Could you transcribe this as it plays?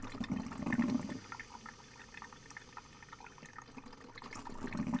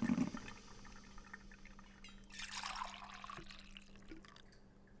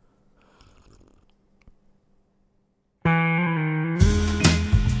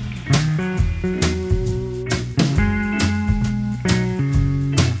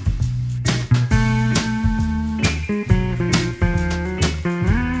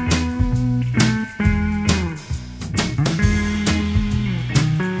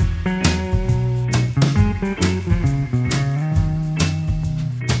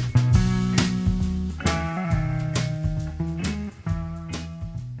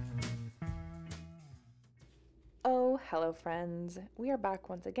friends. We are back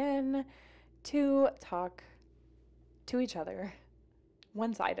once again to talk to each other.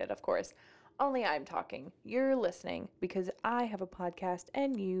 One-sided, of course. Only I'm talking. You're listening because I have a podcast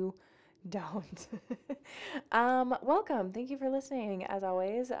and you don't. Welcome. Thank you for listening. As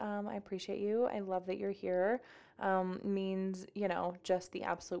always, I appreciate you. I love that you're here. Means, just the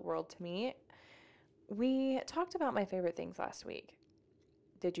absolute world to me. We talked about my favorite things last week.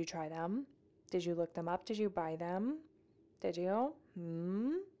 Did you try them? Did you look them up? Did you buy them? Did you?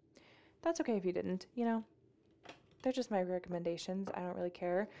 That's okay if you didn't, They're just my recommendations. I don't really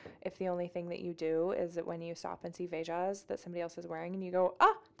care if the only thing that you do is that when you stop and see Vejas that somebody else is wearing and you go,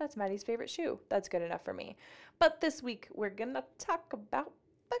 that's Maddie's favorite shoe. That's good enough for me. But this week we're going to talk about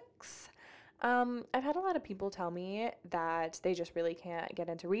books. I've had a lot of people tell me that they just really can't get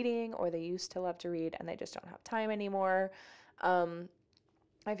into reading, or they used to love to read and they just don't have time anymore.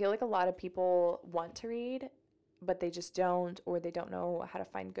 I feel like a lot of people want to read, but they just don't, or they don't know how to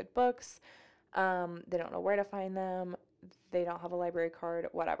find good books. They don't know where to find them. They don't have a library card,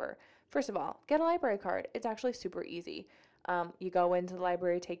 whatever. First of all, get a library card. It's actually super easy. You go into the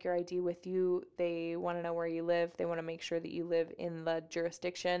library, take your ID with you. They want to know where you live. They want to make sure that you live in the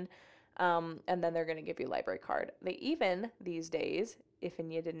jurisdiction. And then they're going to give you a library card. They even, these days, if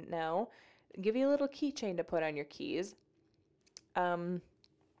and you didn't know, give you a little keychain to put on your keys.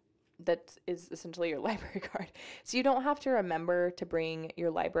 That is essentially your library card. So you don't have to remember to bring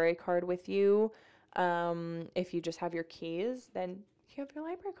your library card with you. If you just have your keys, then you have your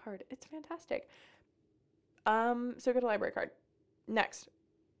library card. It's fantastic. So get a library card. Next,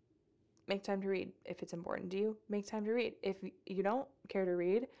 make time to read. If it's important to you, make time to read. If you don't care to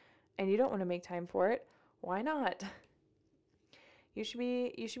read and you don't want to make time for it, why not? You should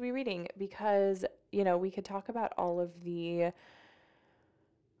be reading because, we could talk about all of the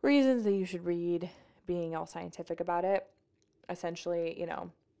reasons that you should read, being all scientific about it. Essentially,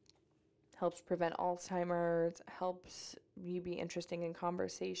 helps prevent Alzheimer's, helps you be interesting in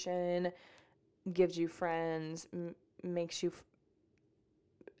conversation, gives you friends, makes you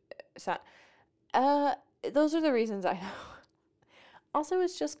those are the reasons I know. Also,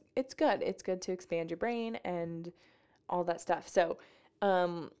 it's good. It's good to expand your brain and all that stuff. So,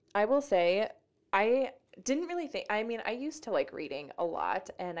 I will say I didn't really think, I used to like reading a lot,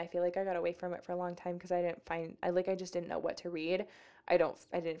 and I feel like I got away from it for a long time because I just didn't know what to read. I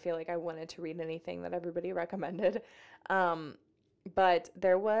didn't feel like I wanted to read anything that everybody recommended. But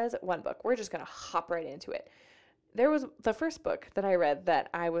there was one book. We're just going to hop right into it. There was the first book that I read that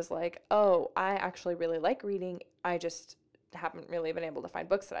I was like, oh, I actually really like reading. I just haven't really been able to find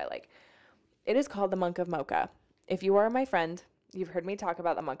books that I like. It is called The Monk of Mocha. If you are my friend, you've heard me talk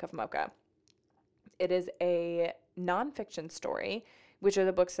about The Monk of Mocha. It is a nonfiction story, which are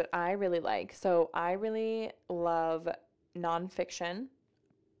the books that I really like. So I really love nonfiction,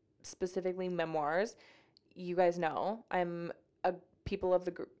 specifically memoirs. You guys know I'm a people of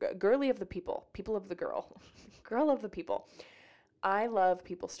the girly of the people of the girl of the people. I love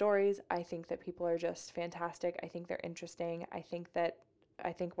people's stories. I think that people are just fantastic. I think they're interesting. I think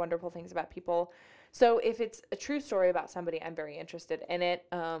wonderful things about people. So if it's a true story about somebody, I'm very interested in it.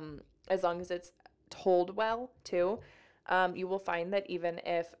 As long as it's told well too. You will find that even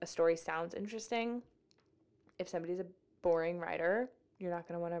if a story sounds interesting, if somebody's a boring writer, you're not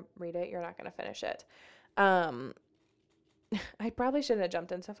going to want to read it. You're not going to finish it. I probably shouldn't have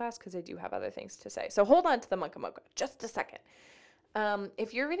jumped in so fast because I do have other things to say. So hold on to The Monk of Mocha just a second.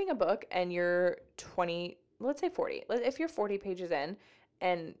 If you're reading a book and you're 20, let's say 40, if you're 40 pages in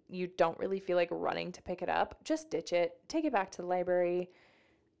and you don't really feel like running to pick it up, just ditch it, take it back to the library,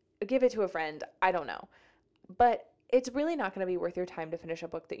 give it to a friend. I don't know. But it's really not going to be worth your time to finish a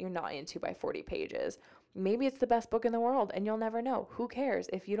book that you're not into by 40 pages. Maybe it's the best book in the world and you'll never know. Who cares?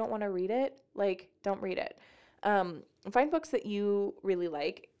 If you don't want to read it, don't read it. Find books that you really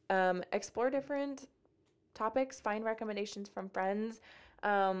like. Explore different topics. Find recommendations from friends.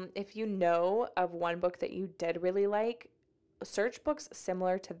 If you know of one book that you did really like, search books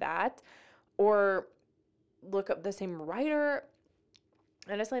similar to that or look up the same writer.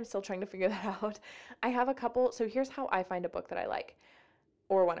 Honestly, I'm still trying to figure that out. I have a couple. So here's how I find a book that I like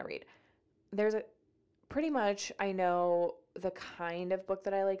or want to read. Pretty much I know the kind of book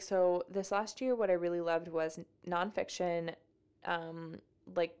that I like. So this last year, what I really loved was nonfiction,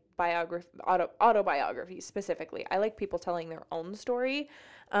 like autobiography specifically. I like people telling their own story.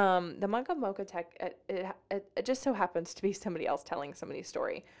 The Monk of Mocha it just so happens to be somebody else telling somebody's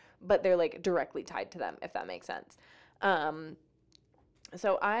story, but they're like directly tied to them, if that makes sense.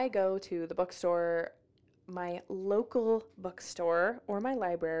 So I go to the bookstore, my local bookstore or my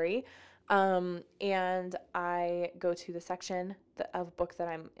library, And I go to the section of book that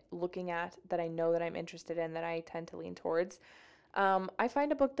I'm looking at, that I know that I'm interested in, that I tend to lean towards. I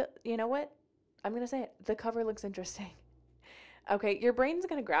find a book that, you know what? I'm going to say it. The cover looks interesting. Okay, your brain's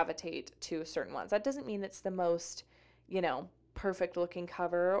going to gravitate to certain ones. That doesn't mean it's the most, perfect looking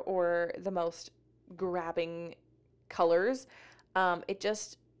cover or the most grabbing colors. It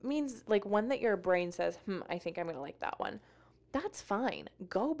just means like one that your brain says, I think I'm going to like that one. That's fine.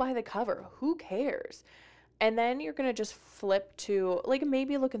 Go by the cover. Who cares? And then you're going to just flip to, like,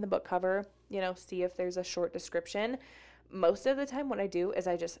 maybe look in the book cover, see if there's a short description. Most of the time, what I do is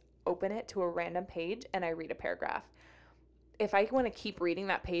I just open it to a random page and I read a paragraph. If I want to keep reading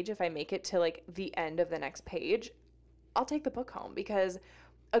that page, if I make it to like the end of the next page, I'll take the book home, because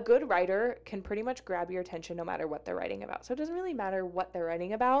a good writer can pretty much grab your attention no matter what they're writing about. So it doesn't really matter what they're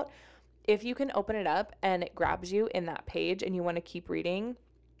writing about. If you can open it up and it grabs you in that page and you want to keep reading,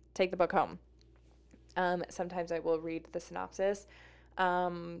 take the book home. Sometimes I will read the synopsis.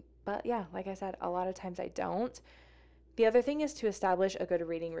 But yeah, like I said, a lot of times I don't. The other thing is to establish a good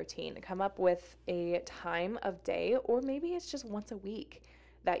reading routine. Come up with a time of day, or maybe it's just once a week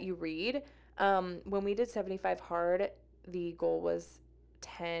that you read. When we did 75 Hard, the goal was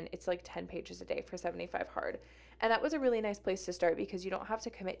 10 pages a day for 75 Hard. And that was a really nice place to start, because you don't have to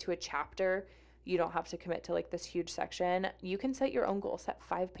commit to a chapter. You don't have to commit to like this huge section. You can set your own goal, set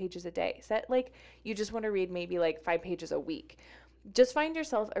 5 pages a day. Set like you just want to read maybe like 5 pages a week. Just find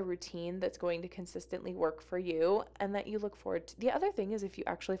yourself a routine that's going to consistently work for you and that you look forward to. The other thing is, if you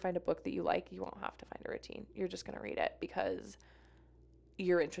actually find a book that you like, you won't have to find a routine. You're just going to read it because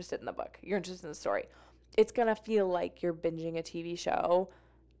you're interested in the book. You're interested in the story. It's going to feel like you're binging a TV show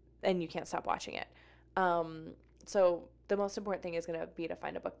and you can't stop watching it. So the most important thing is going to be to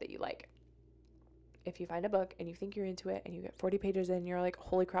find a book that you like. If you find a book and you think you're into it and you get 40 pages in, you're like,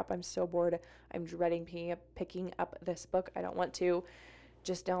 holy crap, I'm so bored. I'm dreading picking up this book. I don't want to.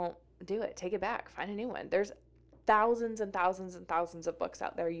 Just don't do it. Take it back. Find a new one. There's thousands and thousands and thousands of books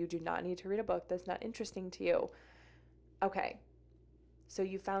out there. You do not need to read a book that's not interesting to you. Okay. So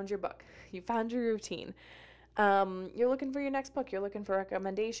you found your book. You found your routine. You're looking for your next book. You're looking for a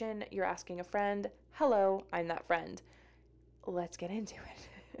recommendation. You're asking a friend. Hello, I'm that friend. Let's get into it.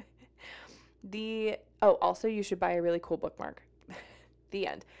 Also you should buy a really cool bookmark. The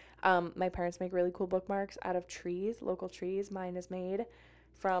end. My parents make really cool bookmarks out of trees, local trees. Mine is made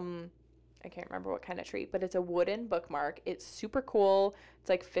from, I can't remember what kind of tree, but it's a wooden bookmark. It's super cool. It's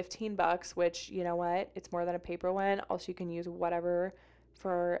like $15, which, you know what? It's more than a paper one. Also, you can use whatever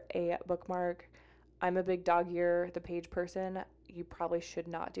for a bookmark. I'm a big dog ear, the page person. You probably should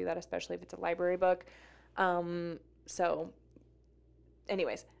not do that, especially if it's a library book. So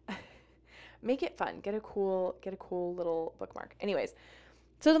anyways, make it fun. Get a cool little bookmark. Anyways,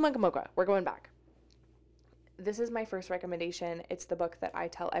 so the Monk of Mocha, we're going back. This is my first recommendation. It's the book that I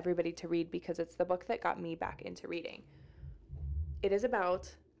tell everybody to read because it's the book that got me back into reading. It is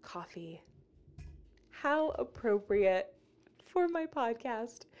about coffee. How appropriate for my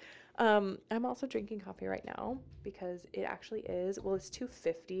podcast. I'm also drinking coffee right now because it actually is, well, it's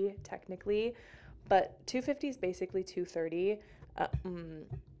 250 technically, but 250 is basically 230.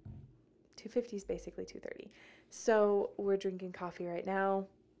 250 is basically 230. So we're drinking coffee right now,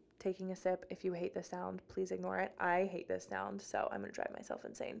 taking a sip. If you hate the sound, please ignore it. I hate this sound, so I'm going to drive myself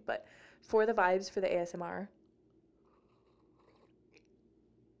insane. But for the vibes, for the ASMR,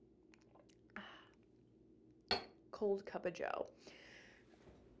 cold cup of joe.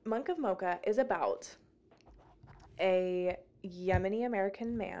 Monk of Mocha is about a Yemeni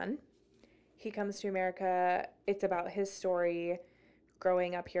American man. He comes to America. It's about his story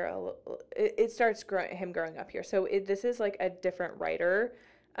growing up here. It starts him growing up here. So this is like a different writer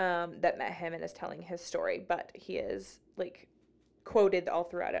that met him and is telling his story, but he is like quoted all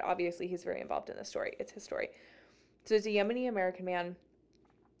throughout it. Obviously, he's very involved in the story. It's his story. So it's a Yemeni American man.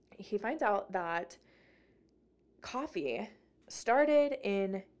 He finds out that coffee started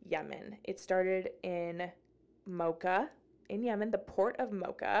in Yemen. It started in Mocha, in Yemen, the port of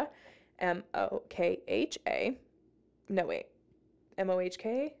Mocha, M-O-K-H-A. No, wait.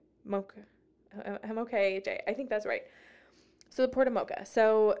 M-O-H-K? Mocha. M-O-K-H-A. I think that's right. So the port of Mocha.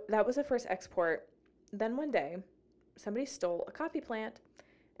 So that was the first export. Then one day, somebody stole a coffee plant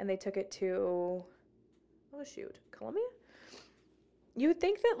and they took it to, Colombia? You would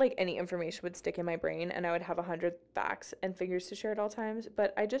think that like any information would stick in my brain and I would have 100 facts and figures to share at all times,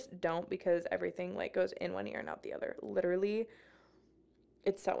 but I just don't because everything like goes in one ear and out the other. Literally,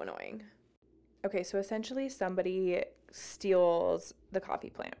 it's so annoying. Okay, so essentially somebody steals the coffee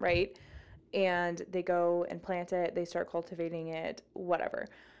plant, right? And they go and plant it, they start cultivating it, whatever.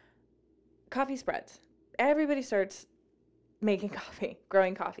 coffee spreads. Everybody starts making coffee,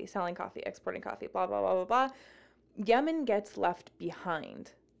 growing coffee, selling coffee, exporting coffee, blah, blah, blah, blah, blah. Yemen gets left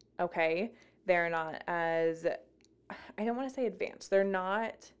behind, okay? They're not as, I don't want to say advanced.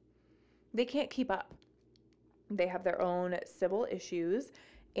 They can't keep up. They have their own civil issues,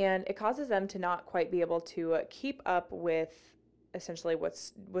 and it causes them to not quite be able to keep up with essentially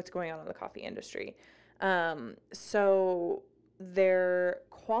what's going on in the coffee industry. So their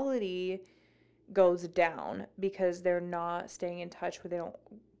quality goes down because they're not staying in touch with, they don't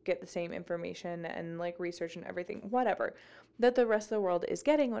get the same information and like research and everything, whatever, that the rest of the world is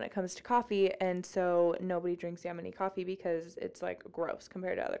getting when it comes to coffee. And so nobody drinks Yemeni coffee because it's like gross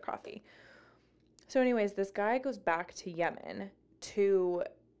compared to other coffee. So anyways, this guy goes back to Yemen to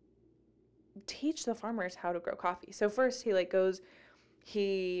teach the farmers how to grow coffee. So first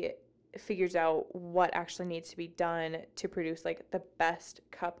he figures out what actually needs to be done to produce like the best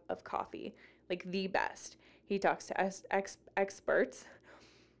cup of coffee, like the best. He talks to experts.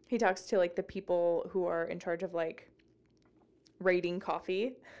 He talks to like the people who are in charge of like rating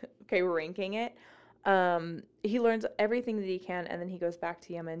coffee, okay, ranking it. He learns everything that he can, and then he goes back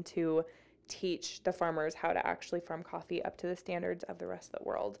to Yemen to teach the farmers how to actually farm coffee up to the standards of the rest of the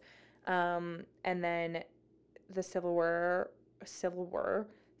world. And then the civil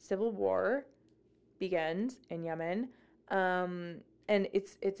war begins in Yemen. And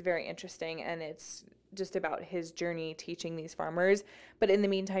it's very interesting, and it's just about his journey teaching these farmers. But in the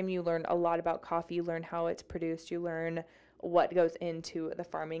meantime, you learn a lot about coffee, you learn how it's produced, you learn what goes into the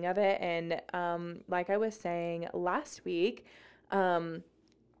farming of it. And like I was saying last week,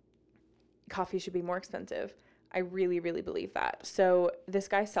 coffee should be more expensive. I really, really believe that. So this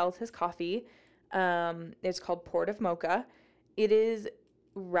guy sells his coffee. It's called Port of Mocha. It is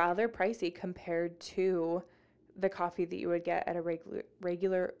rather pricey compared to the coffee that you would get at a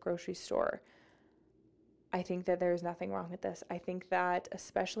regular grocery store. I think that there's nothing wrong with this. I think that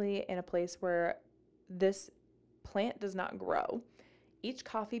especially in a place where this plant does not grow, each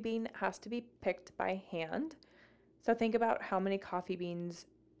coffee bean has to be picked by hand. So think about how many coffee beans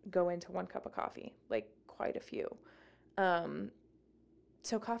go into one cup of coffee, like quite a few.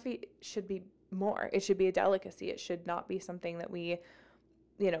 So coffee should be more. It should be a delicacy. It should not be something that we,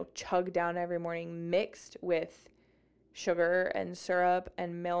 chug down every morning mixed with sugar and syrup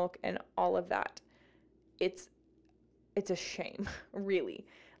and milk and all of that. It's a shame, really.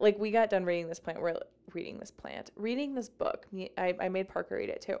 Like, we got done reading this book. I made Parker read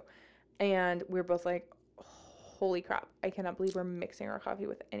it too. And we were both like, holy crap, I cannot believe we're mixing our coffee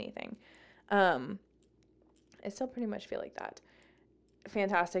with anything. I still pretty much feel like that.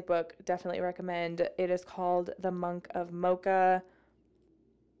 Fantastic book. Definitely recommend. It is called The Monk of Mocha,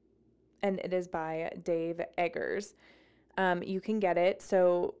 and it is by Dave Eggers. You can get it.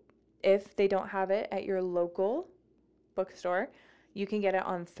 So if they don't have it at your local bookstore, you can get it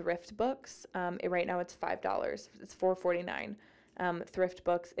on Thrift Books. Right now it's $5. It's $4.49. Thrift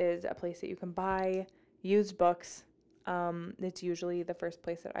Books is a place that you can buy used books. It's usually the first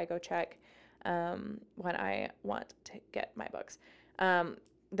place that I go check when I want to get my books.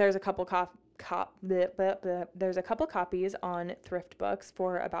 There's a couple there's a couple copies on Thrift Books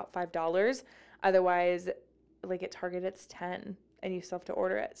for about $5. Otherwise, like at Target, it's $10, and you still have to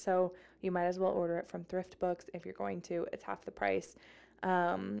order it. So you might as well order it from Thrift Books if you're going to. It's half the price,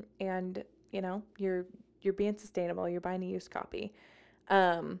 and you're being sustainable. You're buying a used copy.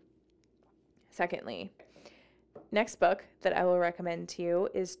 Secondly, next book that I will recommend to you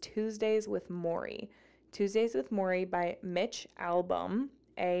is Tuesdays with Morrie. Tuesdays with Morrie by Mitch Albom,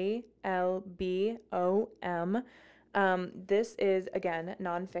 Albom. This is, again,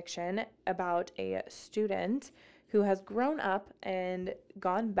 nonfiction about a student who has grown up and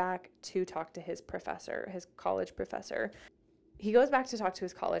gone back to talk to his college professor. He goes back to talk to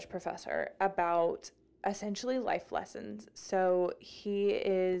his college professor about essentially life lessons. So he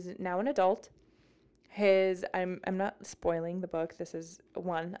is now an adult. I'm not spoiling the book. This is,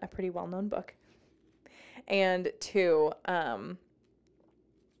 one, a pretty well-known book. And two,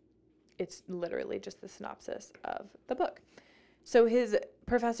 it's literally just the synopsis of the book. So his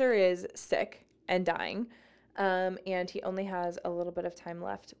professor is sick and dying, and he only has a little bit of time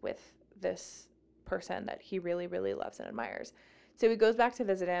left with this person that he really, really loves and admires. So he goes back to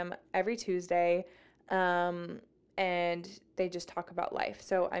visit him every Tuesday, and they just talk about life.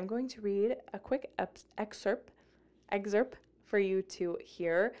 So I'm going to read a quick excerpt for you to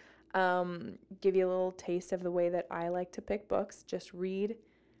hear, give you a little taste of the way that I like to pick books. Just read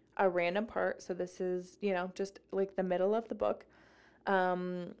a random part. So this is, just like the middle of the book.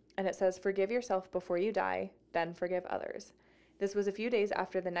 And it says, "Forgive yourself before you die, then forgive others. This was a few days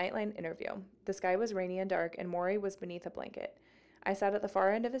after the Nightline interview. The sky was rainy and dark, and Maury was beneath a blanket. I sat at the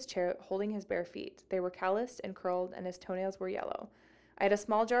far end of his chair, holding his bare feet. They were calloused and curled, and his toenails were yellow. I had a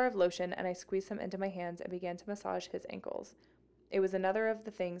small jar of lotion, and I squeezed some into my hands and began to massage his ankles. It was another of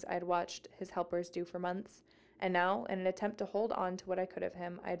the things I had watched his helpers do for months, and now, in an attempt to hold on to what I could of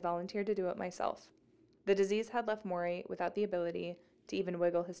him, I had volunteered to do it myself. The disease had left Maury without the ability to even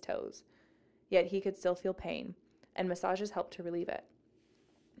wiggle his toes. Yet he could still feel pain, and massages helped to relieve it.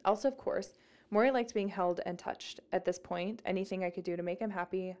 Also, of course, Maury liked being held and touched. At this point, anything I could do to make him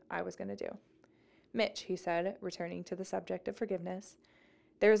happy, I was going to do. Mitch, he said, returning to the subject of forgiveness,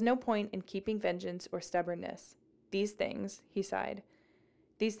 there is no point in keeping vengeance or stubbornness. These things, he sighed,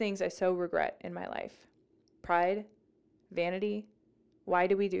 these things I so regret in my life. Pride, vanity, why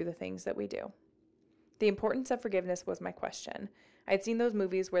do we do the things that we do? The importance of forgiveness was my question. I had seen those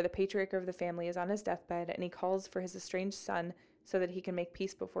movies where the patriarch of the family is on his deathbed and he calls for his estranged son so that he can make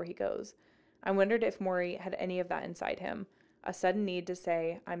peace before he goes. I wondered if Maury had any of that inside him, a sudden need to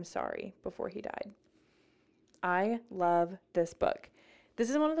say, I'm sorry, before he died. I love this book. This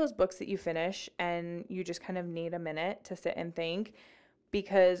is one of those books that you finish and you just kind of need a minute to sit and think,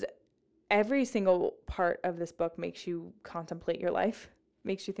 because every single part of this book makes you contemplate your life,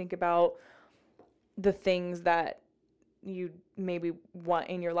 makes you think about the things that you maybe want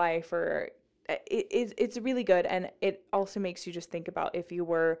in your life, or it's really good. And it also makes you just think about if you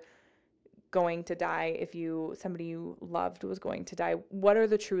were going to die, if somebody you loved was going to die, what are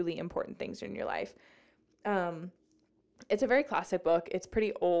the truly important things in your life? It's a very classic book. It's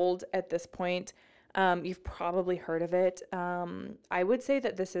pretty old at this point. You've probably heard of it. I would say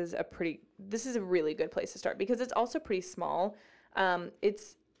that this is a really good place to start because it's also pretty small.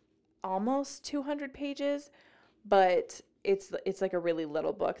 It's almost 200 pages, but it's like a really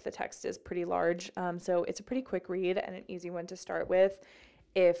little book. The text is pretty large. So it's a pretty quick read and an easy one to start with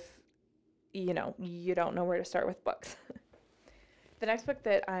if, you don't know where to start with books. The next book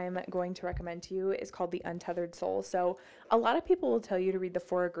that I'm going to recommend to you is called The Untethered Soul. So a lot of people will tell you to read the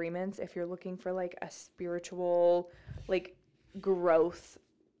Four Agreements if you're looking for like a spiritual, like growth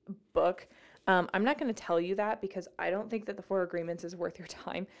book. I'm not going to tell you that because I don't think that the Four Agreements is worth your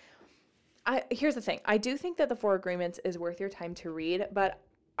time. Here's the thing. I do think that the Four Agreements is worth your time to read, but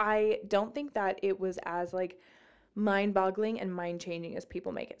I don't think that it was as like mind-boggling and mind-changing as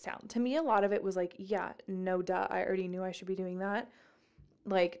people make it sound. To me, a lot of it was like, yeah, no duh, I already knew I should be doing that.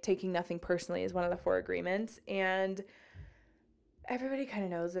 Like, taking nothing personally is one of the Four Agreements, and everybody kind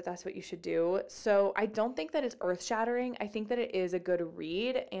of knows that that's what you should do. So I don't think that it's earth-shattering. I think that it is a good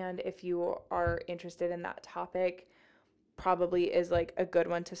read, and if you are interested in that topic, probably is like a good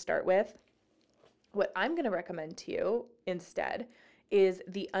one to start with. What I'm going to recommend to you instead is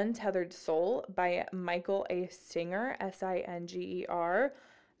The Untethered Soul by Michael A. Singer, Singer.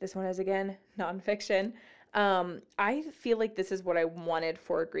 This one is, again, nonfiction. I feel like this is what I wanted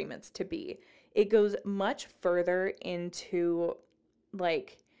Four Agreements to be. It goes much further into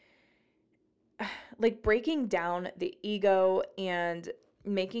like breaking down the ego and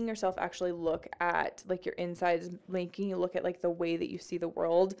making yourself actually look at like your insides, making you look at like the way that you see the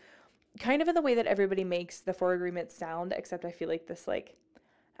world, kind of in the way that everybody makes the Four Agreements sound, except I feel like this like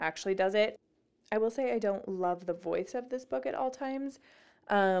actually does it. I will say I don't love the voice of this book at all times.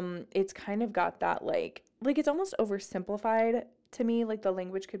 It's kind of got that like it's almost oversimplified to me. Like the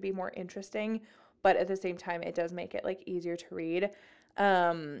language could be more interesting, but at the same time it does make it like easier to read.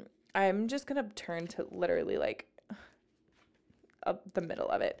 I'm just gonna turn to literally like up the middle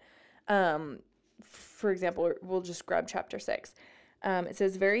of it. For example, we'll just grab chapter 6. It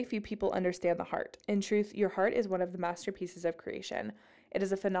says, very few people understand the heart. In truth, your heart is one of the masterpieces of creation. It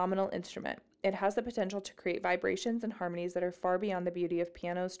is a phenomenal instrument. It has the potential to create vibrations and harmonies that are far beyond the beauty of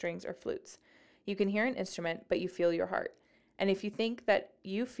pianos, strings, or flutes. You can hear an instrument, but you feel your heart. And if you think that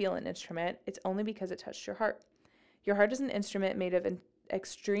you feel an instrument, it's only because it touched your heart. Your heart is an instrument made of an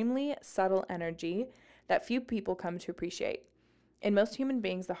extremely subtle energy that few people come to appreciate. In most human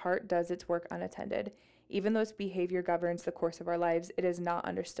beings, the heart does its work unattended. Even though its behavior governs the course of our lives, it is not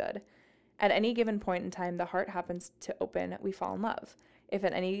understood. At any given point in time, the heart happens to open, we fall in love. If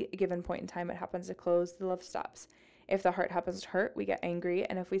at any given point in time it happens to close, the love stops. If the heart happens to hurt, we get angry,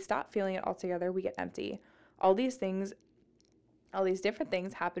 and if we stop feeling it altogether, we get empty. All these different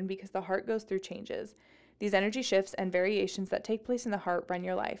things happen because the heart goes through changes. These energy shifts and variations that take place in the heart run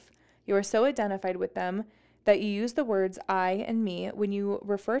your life. You are so identified with them that you use the words I and me when you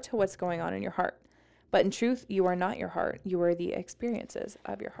refer to what's going on in your heart. But in truth, you are not your heart. You are the experiences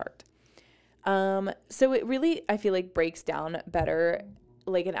of your heart. So it really, I feel like, breaks down better,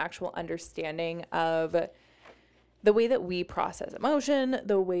 like an actual understanding of the way that we process emotion,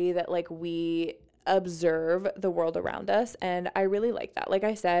 the way that like we observe the world around us. And I really like that. Like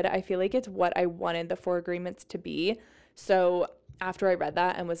I said, I feel like it's what I wanted the Four Agreements to be. So after I read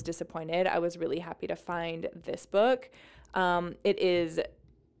that and was disappointed, I was really happy to find this book. It is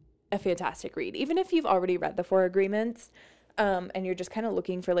a fantastic read. Even if you've already read the Four Agreements, and you're just kind of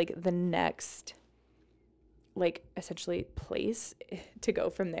looking for like the next, like essentially place to go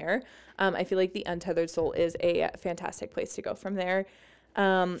from there. I feel like The Untethered Soul is a fantastic place to go from there.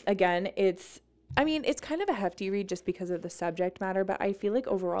 Again, it's kind of a hefty read just because of the subject matter, but I feel like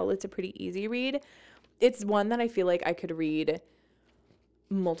overall it's a pretty easy read. It's one that I feel like I could read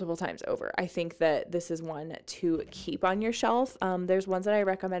multiple times over. I think that this is one to keep on your shelf. There's ones that I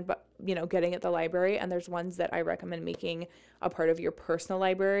recommend, but getting at the library, and there's ones that I recommend making a part of your personal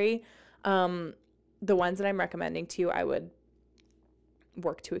library. The ones that I'm recommending to you, I would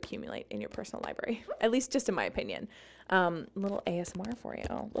work to accumulate in your personal library, at least just in my opinion. Little ASMR for you,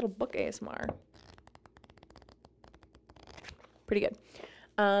 little book ASMR. Pretty good.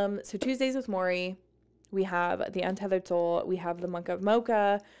 So Tuesdays with Morrie, we have The Untethered Soul, we have The Monk of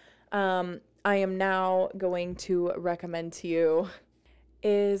Mocha. I am now going to recommend to you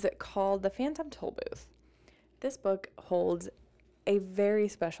is called The Phantom Tollbooth. This book holds a very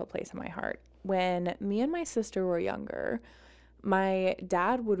special place in my heart. When me and my sister were younger, my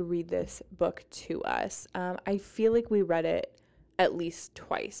dad would read this book to us. I feel like we read it at least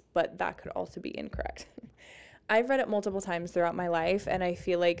twice, but that could also be incorrect. I've read it multiple times throughout my life, and I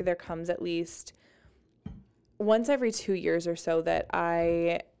feel like there comes at least once every 2 years or so that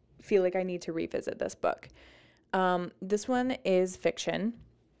I feel like I need to revisit this book. This one is fiction.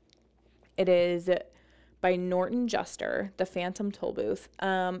 It is by Norton Juster, The Phantom Tollbooth.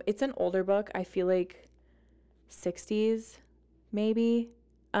 It's an older book. I feel like 60s, maybe.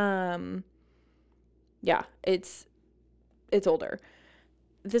 Yeah, it's older.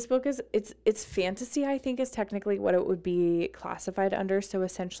 This book it's fantasy, I think, is technically what it would be classified under. So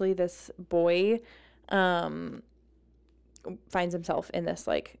essentially this boy finds himself in this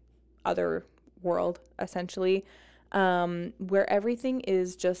like other world, essentially, where everything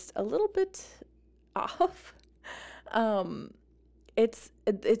is just a little bit off. It's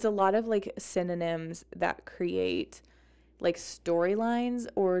a lot of like synonyms that create like storylines,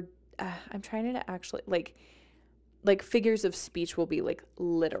 or I'm trying to actually like figures of speech will be like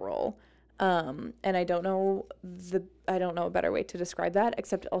literal. And I don't know a better way to describe that,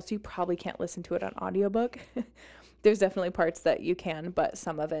 except also you probably can't listen to it on audiobook. There's definitely parts that you can, but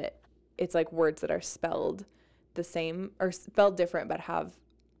some of it's like words that are spelled the same or spelled different but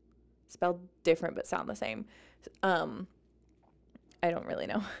sound the same. I don't really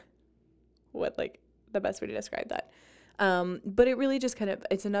know what like the best way to describe that. But it really just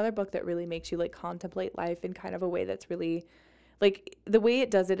it's another book that really makes you like contemplate life in kind of a way that's really like, the way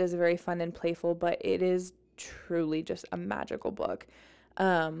it does it is very fun and playful, but it is truly just a magical book.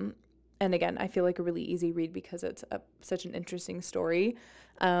 And again, I feel like a really easy read because it's such an interesting story.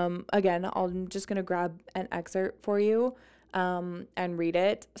 Again, I'm just going to grab an excerpt for you and read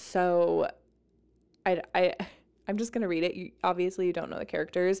it. So I'm just going to read it. Obviously, you don't know the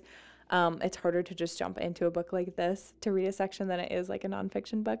characters. It's harder to just jump into a book like this to read a section than it is like a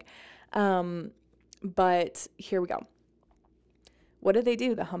nonfiction book. But here we go. What did they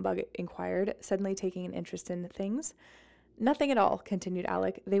do? The humbug inquired, suddenly taking an interest in things. Nothing at all, continued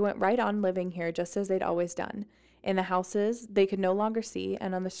Alec. They went right on living here just as they'd always done. In the houses they could no longer see,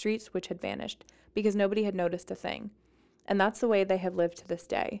 and on the streets which had vanished, because nobody had noticed a thing. And that's the way they have lived to this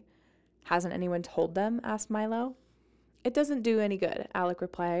day. Hasn't anyone told them? Asked Milo. It doesn't do any good, Alec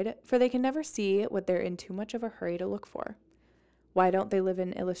replied, for they can never see what they're in too much of a hurry to look for. Why don't they live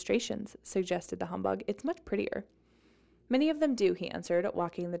in illustrations? Suggested the humbug. It's much prettier. Many of them do, he answered,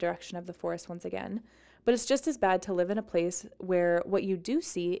 walking in the direction of the forest once again. But it's just as bad to live in a place where what you do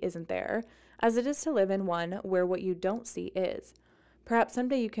see isn't there, as it is to live in one where what you don't see is. Perhaps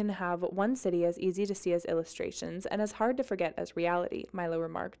someday you can have one city as easy to see as illustrations and as hard to forget as reality, Milo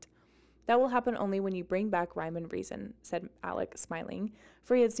remarked. That will happen only when you bring back rhyme and reason, said Alec, smiling,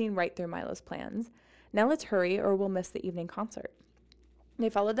 for he had seen right through Milo's plans. Now let's hurry, or we'll miss the evening concert. They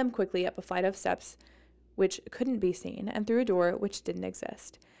followed them quickly up a flight of steps which couldn't be seen, and through a door which didn't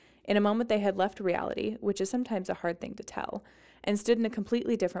exist. In a moment they had left reality, which is sometimes a hard thing to tell, and stood in a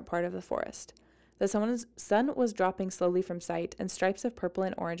completely different part of the forest. The sun was dropping slowly from sight, and stripes of purple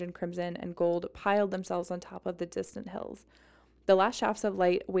and orange and crimson and gold piled themselves on top of the distant hills. The last shafts of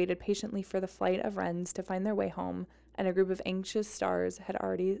light waited patiently for the flight of wrens to find their way home, and a group of anxious stars had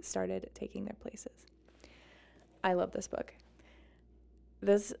already started taking their places. I love this book.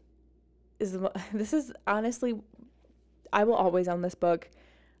 This is honestly I will always own this book.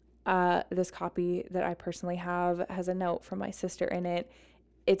 This copy that I personally have has a note from my sister in it.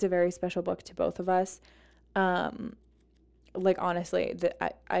 It's a very special book to both of us. Like, honestly,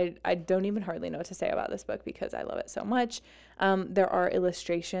 I don't even hardly know what to say about this book because I love it so much. There are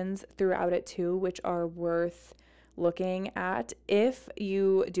illustrations throughout it too, which are worth looking at. If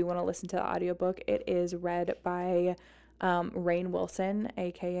you do want to listen to the audiobook, it is read by Rainn Wilson,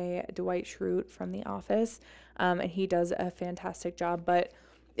 aka Dwight Schrute from The Office, and he does a fantastic job. But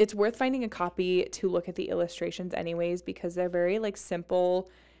it's worth finding a copy to look at the illustrations anyways, because they're very like simple,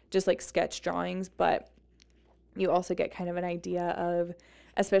 just like sketch drawings, but you also get kind of an idea of,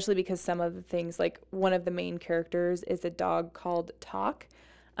 especially because some of the things, like one of the main characters is a dog called Talk,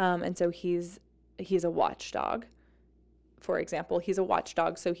 and so he's a watchdog. For example, he's a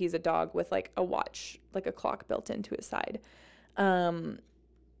watchdog, so he's a dog with like a watch, like a clock built into his side.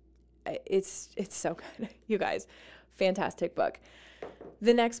 It's so good, you guys. Fantastic book.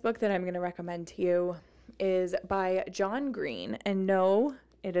 The next book that I'm going to recommend to you is by John Green, and no,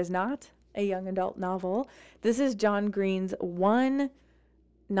 it is not a young adult novel. This is John Green's one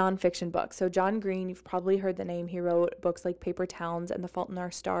nonfiction book. So John Green, you've probably heard the name. He wrote books like Paper Towns and The Fault in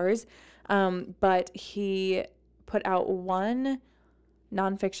Our Stars, but he put out one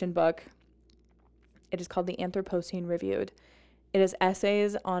nonfiction book. It is called The Anthropocene Reviewed. It is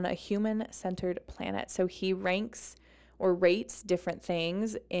essays on a human-centered planet. So he ranks or rates different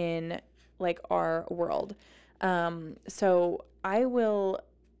things in like our world. So I will,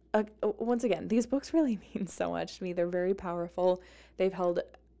 once again, these books really mean so much to me. They're very powerful. They've held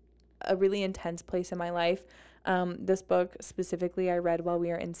a really intense place in my life. This book specifically I read while we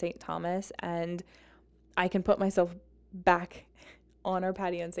were in St. Thomas, and I can put myself back on our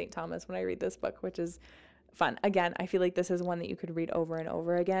patio in St. Thomas when I read this book, which is fun. Again, I feel like this is one that you could read over and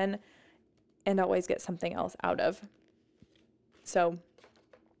over again and always get something else out of. So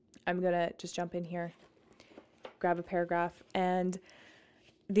I'm going to just jump in here, grab a paragraph, and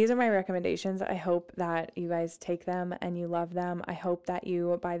these are my recommendations. I hope that you guys take them and you love them. I hope that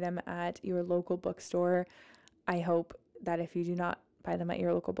you buy them at your local bookstore. I hope that if you do not buy them at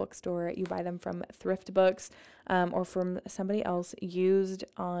your local bookstore, you buy them from thrift books, or from somebody else used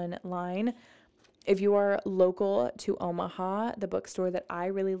online. If you are local to Omaha, the bookstore that I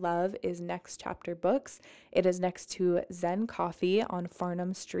really love is Next Chapter Books. It is next to Zen Coffee on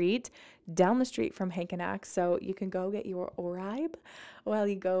Farnham Street, down the street from Hankenack. So you can go get your Oribe while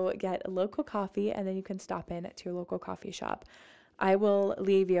you go get a local coffee, and then you can stop in to your local coffee shop. I will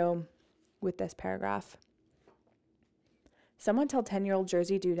leave you with this paragraph. Someone tell 10-year-old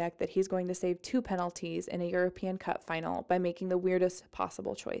Jerzy Dudek that he's going to save 2 penalties in a European Cup final by making the weirdest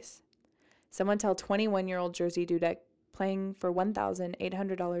possible choice. Someone tell 21-year-old Jerzy Dudek, playing for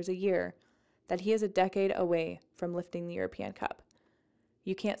 $1,800 a year, that he is a decade away from lifting the European Cup.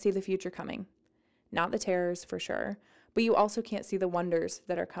 You can't see the future coming. Not the terrors, for sure, but you also can't see the wonders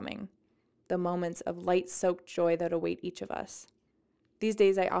that are coming, the moments of light-soaked joy that await each of us. These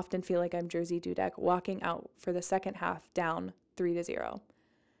days, I often feel like I'm Jerzy Dudek walking out for the second half down 3-0,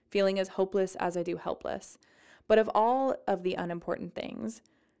 feeling as hopeless as I do helpless. But of all of the unimportant things,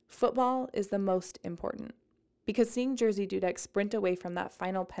 football is the most important, because seeing Jerzy Dudek sprint away from that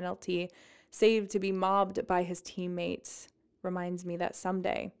final penalty, saved to be mobbed by his teammates, reminds me that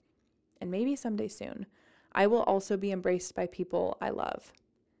someday, and maybe someday soon, I will also be embraced by people I love.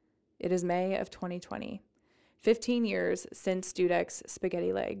 It is May of 2020, 15 years since Dudek's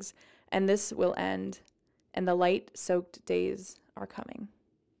spaghetti legs, and this will end, and the light-soaked days are coming.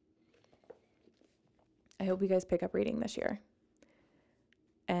 I hope you guys pick up reading this year.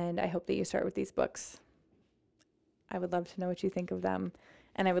 And I hope that you start with these books. I would love to know what you think of them.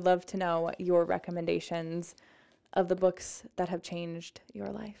 And I would love to know your recommendations of the books that have changed your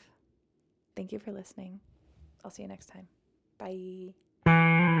life. Thank you for listening. I'll see you next time. Bye.